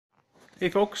Hey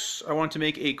folks, I want to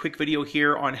make a quick video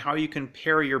here on how you can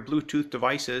pair your Bluetooth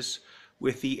devices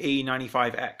with the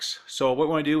A95X. So what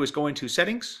we want to do is go into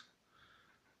Settings,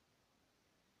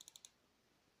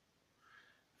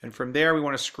 and from there we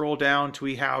want to scroll down till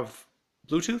we have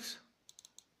Bluetooth,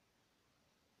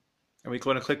 and we're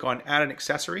going to click on Add an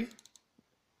Accessory.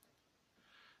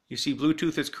 You see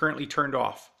Bluetooth is currently turned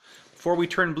off. Before we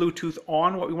turn Bluetooth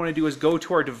on, what we want to do is go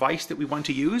to our device that we want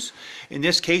to use. In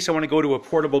this case, I want to go to a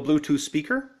portable Bluetooth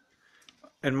speaker.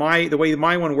 And the way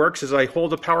my one works is I hold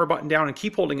the power button down and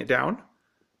keep holding it down.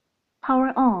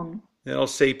 Power on. Then it'll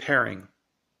say pairing.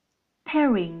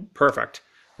 Pairing. Perfect.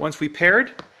 Once we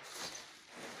paired,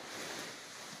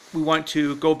 we want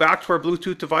to go back to our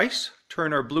Bluetooth device,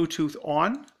 turn our Bluetooth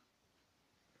on,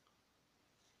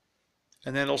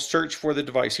 and then it'll search for the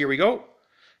device. Here we go.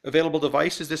 Available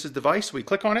devices, this is device. We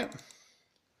click on it, and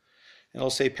it'll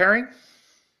say pairing.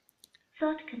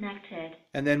 Thought connected.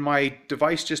 And then my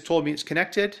device just told me it's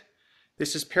connected.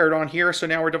 This is paired on here, so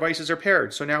now our devices are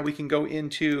paired. So now we can go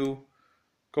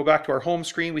back to our home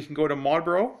screen. We can go to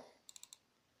Modbro,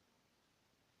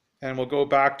 and we'll go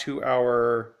back to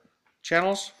our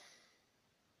channels.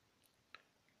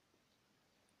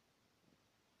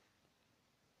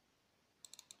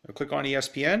 I'll click on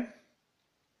ESPN.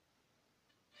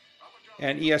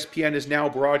 And ESPN is now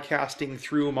broadcasting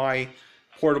through my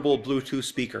portable Bluetooth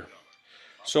speaker.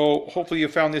 So hopefully you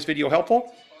found this video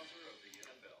helpful.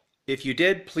 If you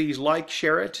did, please like,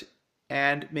 share it,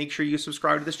 and make sure you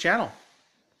subscribe to this channel.